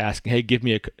to just by asking, hey, give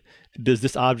me does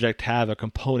this object have a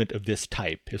component of this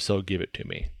type? If so, give it to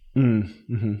me.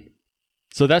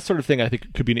 So that sort of thing I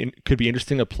think could be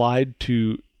interesting applied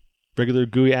to regular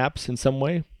GUI apps in some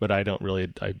way, but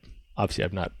obviously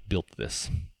I've not built this.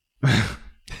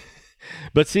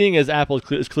 But seeing as Apple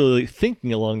is clearly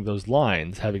thinking along those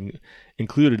lines, having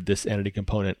included this entity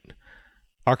component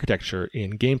architecture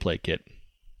in Gameplay Kit.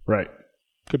 Right.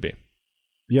 Could be.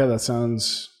 Yeah, that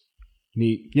sounds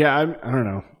neat. Yeah, I don't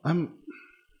know.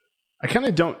 I kind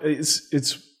of don't.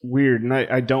 It's weird, and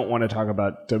I don't want to talk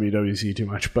about WWDC too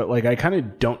much, but like I kind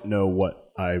of don't know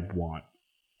what I want.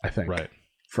 I think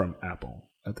from Apple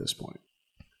at this point.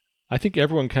 I think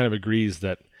everyone kind of agrees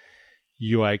that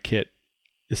UIKit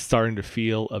is starting to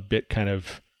feel a bit kind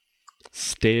of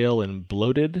stale and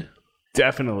bloated.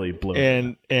 Definitely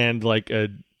bloated. And like a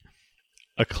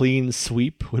clean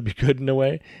sweep would be good in a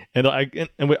way. And I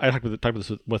talked about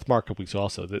this with Mark a couple weeks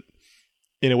also, that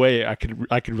in a way I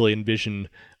could really envision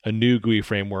a new GUI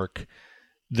framework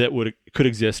that could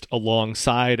exist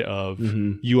alongside of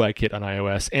UIKit on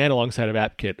iOS and alongside of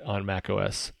AppKit on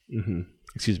macOS.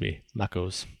 Excuse me,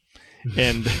 macOS.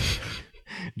 And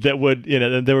that would,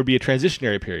 there would be a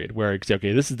transitionary period where,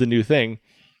 okay, this is the new thing.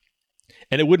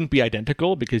 And it wouldn't be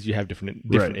identical because you have different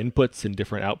inputs and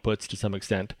different outputs to some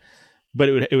extent. But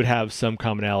it would have some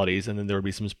commonalities, and then there would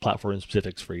be some platform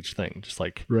specifics for each thing. Just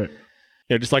like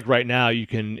just like right now, you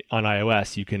can on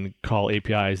iOS you can call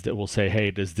APIs that will say,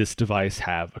 "Hey, does this device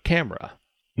have a camera?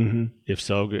 Mm-hmm. If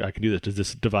so, I can do this. Does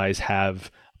this device have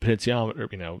a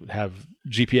potentiometer? Have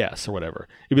GPS or whatever?"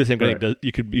 It'd be the same thing.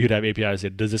 You could have APIs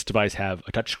that, "Does this device have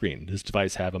a touchscreen? Does this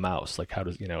device have a mouse? Like how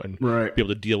does and be able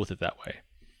to deal with it that way."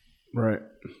 Right.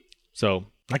 So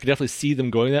I could definitely see them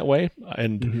going that way,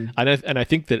 and I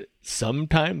think that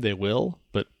sometime they will,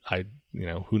 but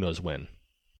who knows when.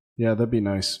 Yeah, that'd be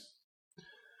nice.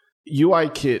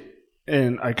 UIKit,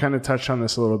 and I kind of touched on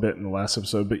this a little bit in the last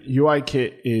episode, but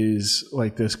UIKit is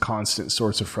like this constant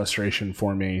source of frustration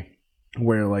for me,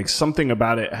 where like something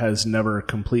about it has never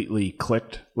completely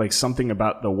clicked. Like something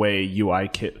about the way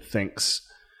UIKit thinks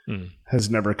has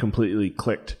never completely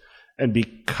clicked, and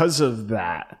because of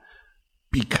that.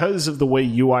 Because of the way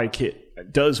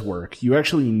UIKit does work, you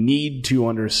actually need to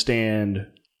understand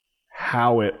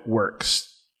how it works.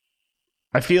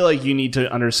 I feel like you need to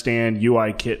understand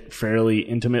UIKit fairly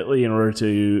intimately in order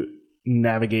to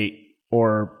navigate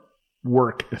or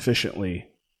work efficiently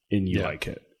in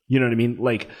UIKit. You know what I mean?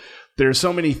 Like, there's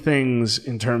so many things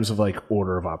in terms of like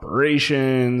order of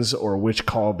operations or which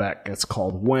callback gets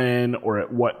called when or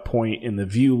at what point in the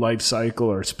view lifecycle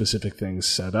or specific things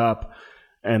set up.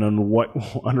 And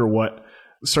under what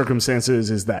circumstances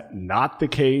is that not the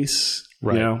case?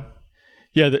 Right.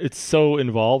 Yeah, it's so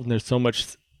involved, and there's so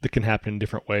much that can happen in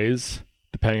different ways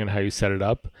depending on how you set it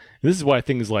up. And this is why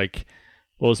things like,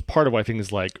 it's part of why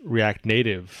things like React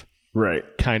Native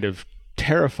kind of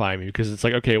terrify me, because it's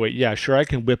like, okay, wait, yeah, sure, I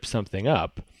can whip something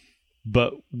up,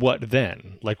 but what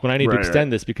then? Like when I need to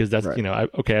extend this because that's,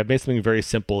 I've made something very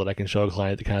simple that I can show a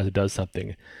client that kind of does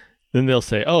something. Then they'll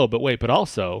say, oh, but wait, but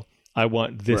also I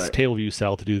want this table view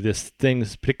cell to do this thing in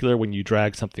particular when you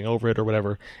drag something over it or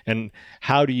whatever. And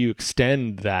how do you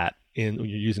extend that when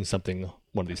you're using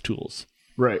one of these tools?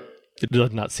 Right. It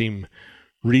does not seem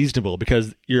reasonable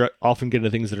because you're often getting to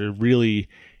things that are really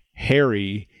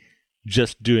hairy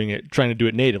just trying to do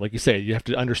it native. Like you say, you have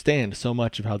to understand so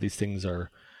much of how these things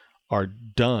are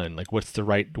done. Like what's the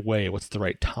right way? What's the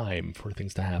right time for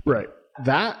things to happen? Right.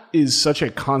 That is such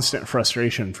a constant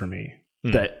frustration for me.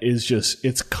 That is just,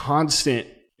 it's constant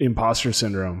imposter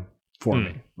syndrome for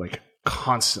me, like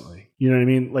constantly. You know what I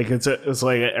mean? Like it's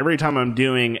like every time I'm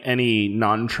doing any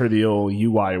non-trivial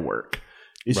UI work,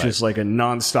 it's just like a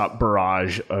nonstop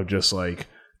barrage of just like,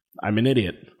 I'm an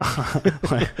idiot.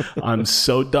 Like, I'm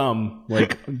so dumb.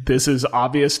 Like this is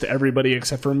obvious to everybody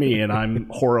except for me, and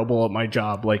I'm horrible at my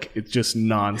job. Like it's just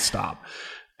nonstop.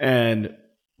 And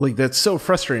like that's so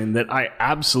frustrating that I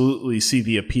absolutely see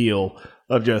the appeal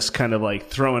of just kind of like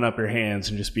throwing up your hands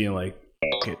and just being like,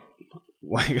 okay,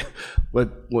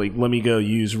 let me go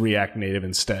use React Native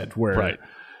instead. Where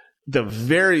the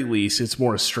very least it's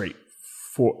more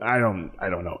straightforward. I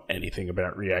don't know anything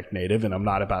about React Native, and I'm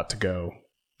not about to go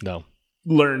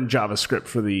learn JavaScript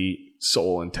for the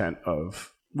sole intent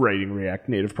of writing React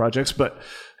Native projects. But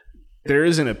there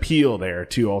is an appeal there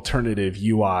to alternative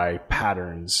UI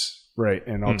patterns, right,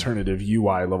 and alternative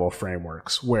UI level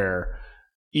frameworks where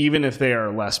even if they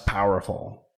are less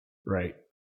powerful, right?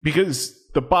 Because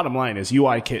the bottom line is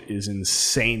UIKit is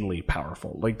insanely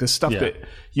powerful. Like the stuff that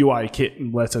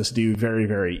UIKit lets us do very,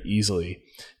 very easily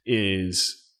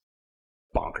is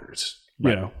bonkers.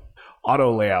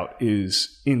 Auto layout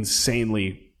is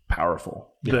insanely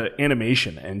powerful. The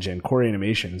animation engine, core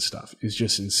animation and stuff is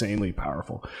just insanely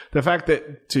powerful. The fact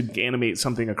that to animate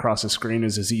something across a screen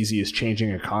is as easy as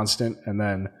changing a constant and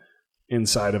then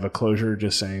inside of a closure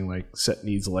just saying like set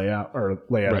needs layout or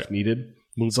layout if needed.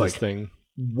 Move this thing.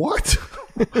 What?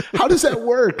 How does that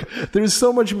work? There's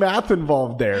so much math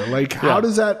involved there. Like how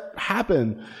does that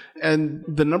happen? And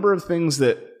the number of things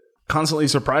that constantly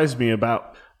surprise me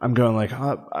about, I'm going like,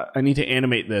 I need to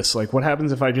animate this. Like what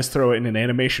happens if I just throw it in an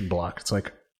animation block? It's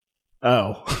like,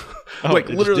 like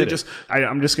literally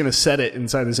I'm just going to set it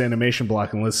inside this animation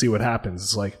block and let's see what happens.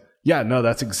 It's like, yeah, no,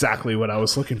 that's exactly what I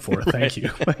was looking for. Thank you.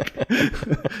 Like,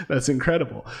 that's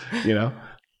incredible.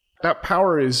 That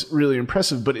power is really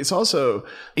impressive, but it's also,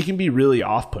 it can be really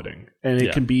off-putting. And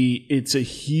it's a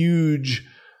huge,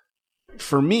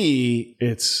 for me,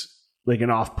 it's like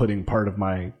an off-putting part of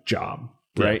my job,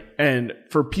 right? And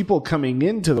for people coming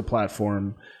into the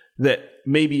platform that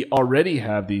maybe already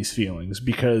have these feelings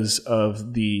because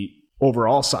of the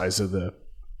overall size of the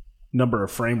number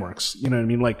of frameworks, you know what I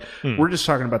mean? Like we're just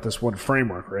talking about this one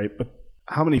framework, right? But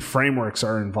how many frameworks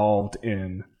are involved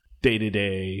in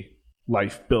day-to-day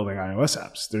life building iOS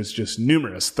apps? There's just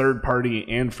numerous third party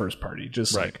and first party,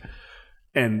 just like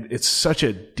And it's such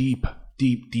a deep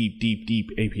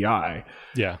API.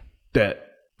 Yeah. That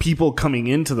people coming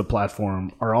into the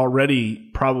platform are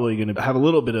already probably going to have a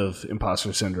little bit of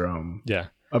imposter syndrome. Yeah.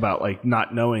 About like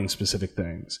not knowing specific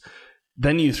things.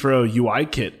 Then you throw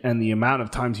UIKit and the amount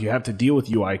of times you have to deal with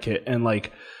UIKit. And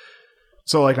like,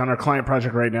 so like on our client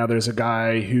project right now, there's a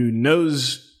guy who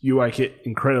knows UIKit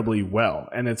incredibly well.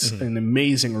 And it's an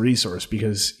amazing resource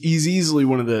because he's easily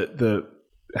one of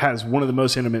has one of the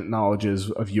most intimate knowledges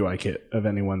of UIKit of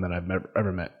anyone that I've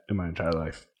ever met in my entire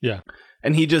life. Yeah.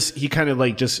 And he kind of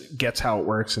like just gets how it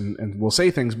works and will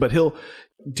say things, but he'll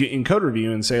do in code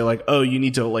review and say like, oh, you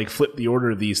need to like flip the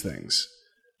order of these things.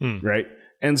 Right.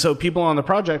 And so people on the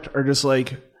project are just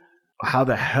like, how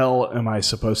the hell am I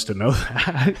supposed to know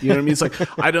that? You know what I mean? It's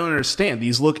like, I don't understand.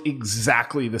 These look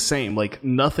exactly the same. Like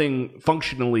nothing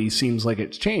functionally seems like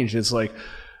it's changed. It's like,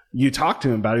 you talk to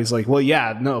him about it, he's like, well,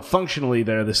 yeah, no, functionally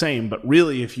they're the same, but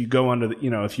really if you go under the,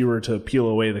 if you were to peel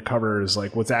away the covers,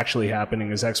 like what's actually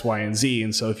happening is X, Y, and Z.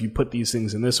 And so if you put these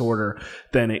things in this order,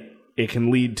 then it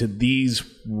can lead to these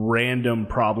random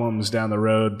problems down the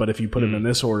road. But if you put them in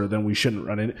this order, then we shouldn't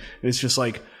run it. It's just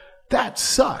like, that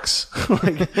sucks.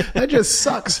 Like that just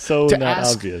sucks. So to not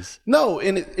ask, obvious. No,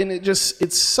 and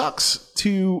it sucks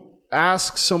to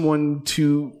ask someone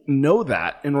to know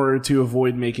that in order to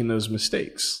avoid making those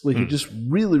mistakes. Like it just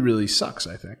really, really sucks,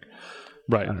 I think.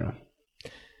 Right. I don't know.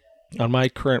 On my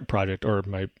current project or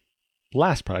my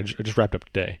last project, I just wrapped up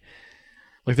today.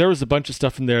 Like there was a bunch of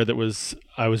stuff in there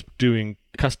I was doing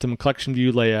custom collection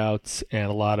view layouts and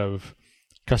a lot of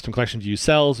custom collection view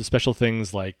cells with special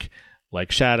things like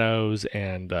shadows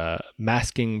and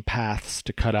masking paths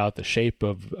to cut out the shape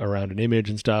of around an image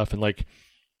and stuff. And like,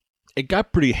 it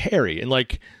got pretty hairy, and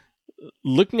like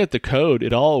looking at the code,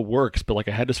 it all works, but like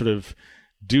I had to sort of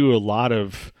do a lot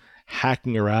of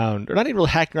hacking around, or not even really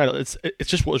hacking around. It's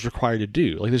just what was required to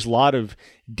do. Like there's a lot of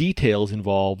details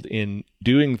involved in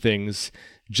doing things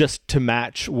just to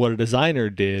match what a designer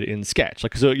did in Sketch.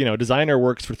 Like, so, a designer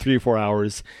works for 3 or 4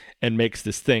 hours and makes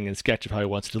this thing in Sketch of how he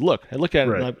wants it to look. I look at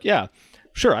it and I'm like, yeah,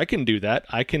 sure, I can do that.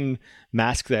 I can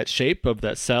mask that shape of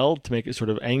that cell to make it sort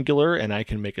of angular, and I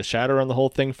can make a shadow around the whole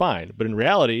thing, fine. But in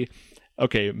reality,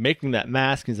 okay, making that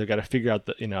mask means I've got to figure out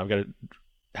I've got to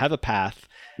have a path,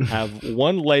 have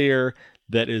one layer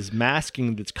that is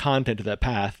masking its content to that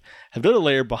path, have another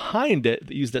layer behind it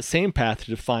that uses that same path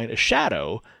to define a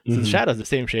shadow, so the shadow is the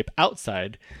same shape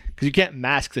outside, because you can't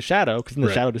mask the shadow, because then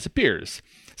the shadow disappears.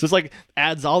 So it's like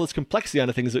adds all this complexity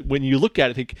onto things that when you look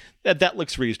at it, think that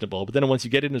looks reasonable. But then once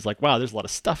you get in, it's like, wow, there's a lot of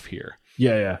stuff here.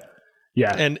 Yeah.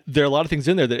 And there are a lot of things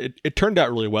in there that it turned out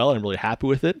really well, and I'm really happy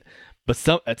with it. But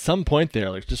at some point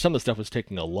there, like just some of the stuff was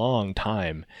taking a long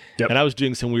time. Yep. And I was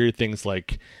doing some weird things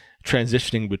like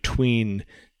transitioning between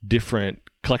different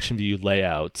collection view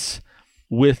layouts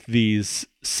with these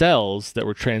cells that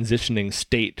were transitioning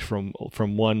state from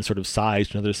one sort of size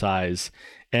to another size.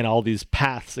 And all these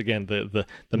paths, again, the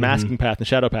masking path and the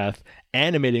shadow path,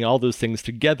 animating all those things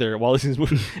together while these things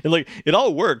move. And like, it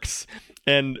all works.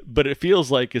 But it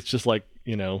feels like it's just like,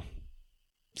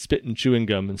 spit and chewing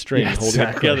gum and string holding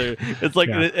it together. It's like,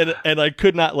 and I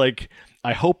could not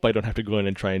I hope I don't have to go in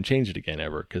and try and change it again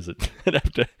ever, because I'd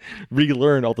have to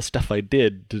relearn all the stuff I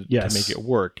did to make it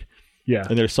work. Yeah.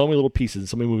 And there's so many little pieces,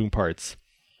 so many moving parts.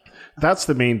 That's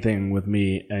the main thing with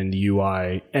me and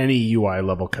UI, any UI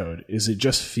level code, is it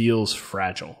just feels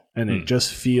fragile. And it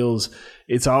just feels,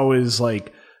 it's always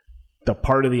like the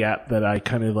part of the app that I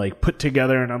kind of like put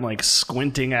together, and I'm like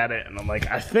squinting at it, and I'm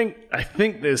like, I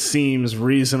think this seems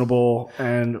reasonable,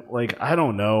 and like, I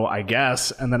don't know, I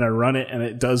guess. And then I run it and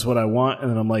it does what I want, and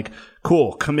then I'm like,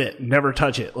 cool, commit, never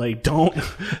touch it. Like, don't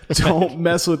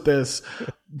mess with this.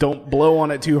 Don't blow on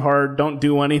it too hard. Don't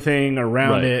do anything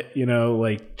around it.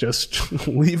 Like just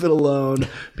leave it alone,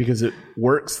 because it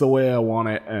works the way I want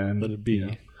it, and let it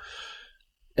be.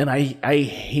 And I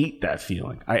hate that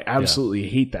feeling. I absolutely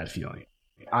hate that feeling.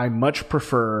 I much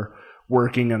prefer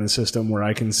working on a system where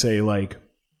I can say, like,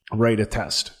 write a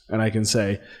test, and I can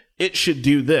say, it should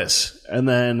do this. And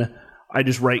then I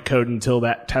just write code until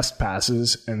that test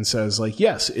passes and says, like,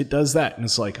 yes, it does that. And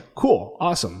it's like, cool,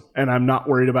 awesome. And I'm not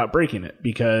worried about breaking it,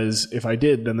 because if I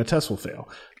did, then the test will fail.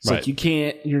 It's like,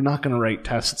 you're not going to write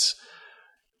tests.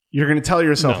 You're going to tell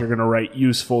yourself you're going to write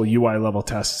useful UI level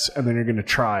tests, and then you're going to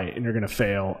try and you're going to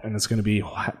fail, and it's going to be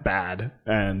bad.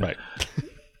 And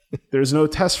there's no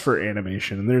test for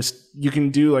animation. And you can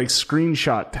do like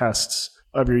screenshot tests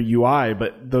of your UI,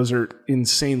 but those are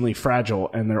insanely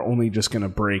fragile, and they're only just going to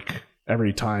break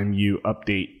every time you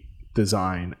update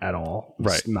design at all.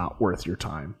 It's not worth your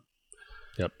time.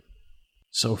 Yep.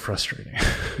 So frustrating.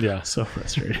 Yeah. So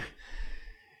frustrating.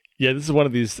 Yeah, this is one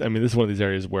of these. I mean, this is one of these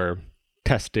areas where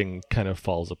testing kind of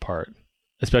falls apart,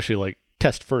 especially like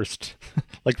test first,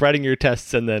 like writing your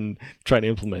tests and then trying to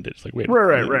implement it. It's like, wait,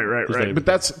 right.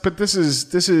 But this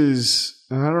is.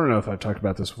 I don't know if I've talked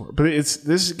about this before, but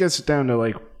this gets down to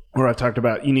like where I've talked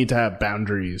about. You need to have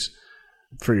boundaries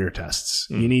for your tests.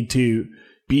 You need to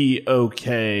be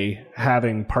okay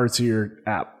having parts of your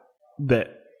app that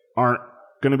aren't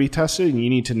going to be tested, and you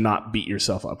need to not beat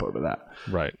yourself up over that.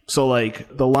 Right. So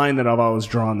like the line that I've always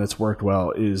drawn that's worked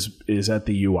well is at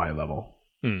the UI level.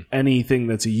 Anything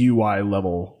that's a UI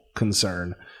level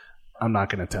concern, I'm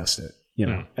not going to test it, you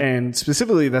know. And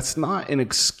specifically, that's not an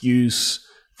excuse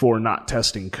for not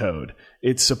testing code.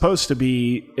 It's supposed to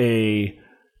be a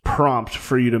prompt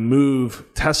for you to move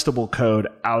testable code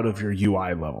out of your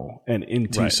UI level and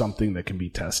into something that can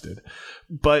be tested.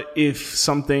 But if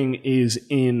something is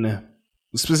in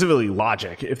specifically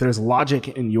logic, if there's logic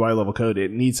in UI level code,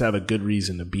 it needs to have a good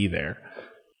reason to be there.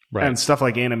 Right. And stuff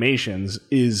like animations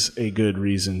is a good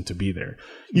reason to be there.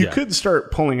 You could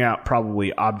start pulling out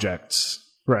probably objects,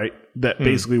 right, that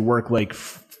basically work like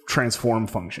transform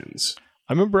functions.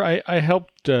 I remember I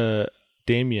helped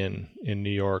Damien in New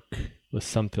York with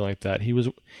something like that.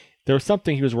 There was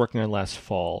something he was working on last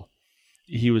fall.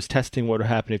 He was testing what would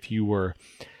happen if you were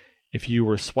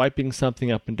swiping something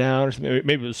up and down, or something.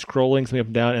 Maybe it was scrolling something up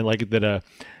and down, and like that a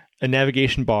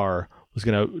navigation bar was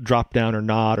going to drop down or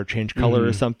not or change color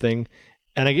or something.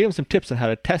 And I gave him some tips on how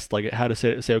to test, like how to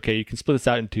say, okay, you can split this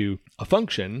out into a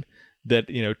function that,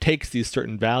 you know, takes these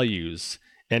certain values.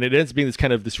 And it ends up being this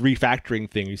kind of this refactoring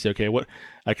thing. You say, okay, what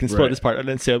I can split this part, and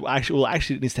then say, actually,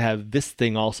 it needs to have this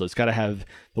thing also. It's got to have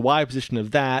the Y position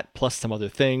of that plus some other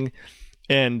thing.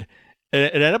 And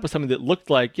it ended up with something that looked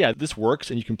like, yeah, this works,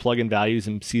 and you can plug in values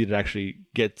and see that it actually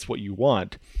gets what you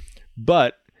want.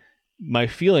 But my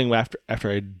feeling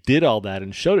after I did all that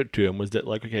and showed it to him was that,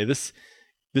 like, okay, this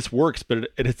works, but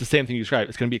it's the same thing you described.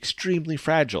 It's going to be extremely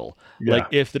fragile. Yeah. Like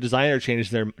if the designer changes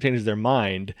their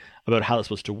mind about how it's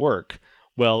supposed to work,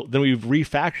 well, then we've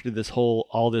refactored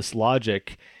all this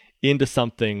logic into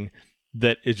something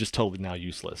that is just totally now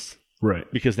useless.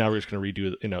 Right. Because now we're just going to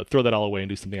redo, throw that all away and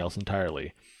do something else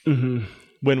entirely.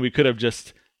 When we could have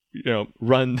just,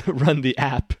 run the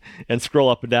app and scroll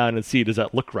up and down and see, does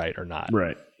that look right or not?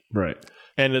 Right.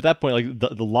 And at that point, like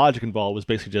the logic involved was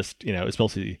basically just, it's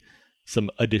mostly some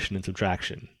addition and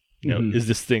subtraction. Is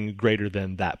this thing greater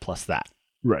than that plus that?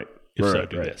 Right. If so,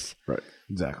 do this. Right.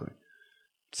 Exactly.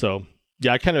 So,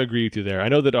 yeah, I kind of agree with you there. I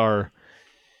know that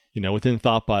within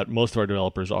Thoughtbot, most of our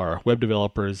developers are web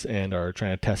developers and are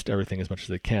trying to test everything as much as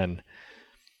they can.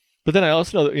 But then I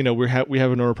also know that, we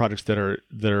have a number of projects that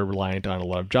are reliant on a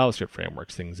lot of JavaScript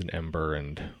frameworks, things in Ember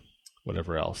and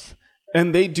whatever else.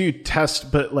 And they do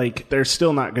test, but like they're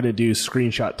still not going to do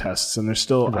screenshot tests, and they're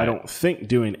still, I don't think,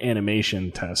 doing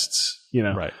animation tests.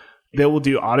 Right. They will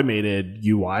do automated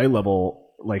UI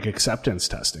level like acceptance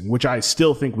testing, which I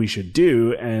still think we should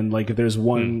do. And like if there's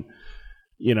one,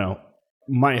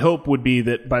 my hope would be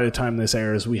that by the time this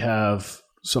airs, we have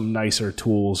some nicer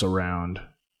tools around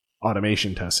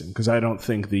automation testing, because I don't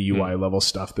think the UI level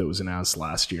stuff that was announced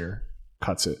last year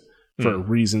cuts it for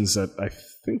reasons that I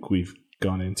think we've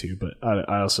gone into. But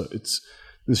I also,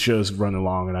 this show's running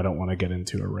long and I don't want to get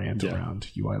into a rant around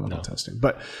UI level testing.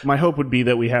 But my hope would be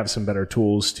that we have some better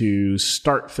tools to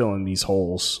start filling these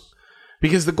holes,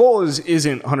 because the goal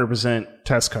isn't 100%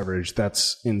 test coverage.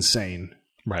 That's insane.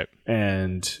 Right.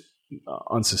 And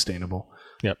unsustainable.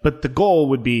 Yep. But the goal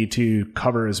would be to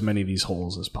cover as many of these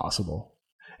holes as possible.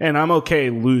 And I'm okay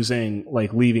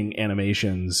leaving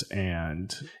animations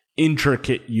and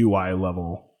intricate UI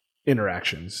level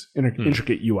interactions,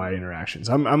 intricate UI interactions.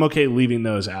 I'm okay leaving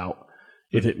those out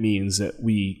if it means that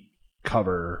we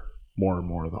cover more and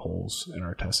more of the holes in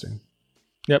our testing.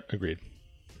 Yep, agreed.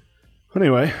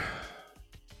 Anyway.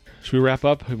 Should we wrap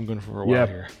up? We've been going for a while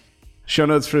here. Show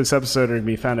notes for this episode are going to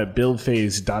be found at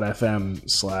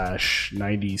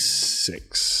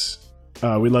buildphase.fm/96.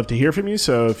 We'd love to hear from you,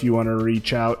 so if you want to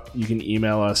reach out, you can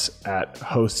email us at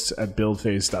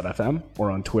hosts@buildphase.fm or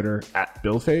on Twitter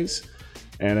 @buildphase.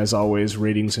 And as always,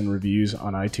 ratings and reviews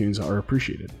on iTunes are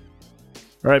appreciated.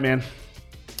 All right, man.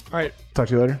 All right. Talk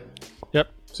to you later. Yep.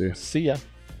 See ya. See ya.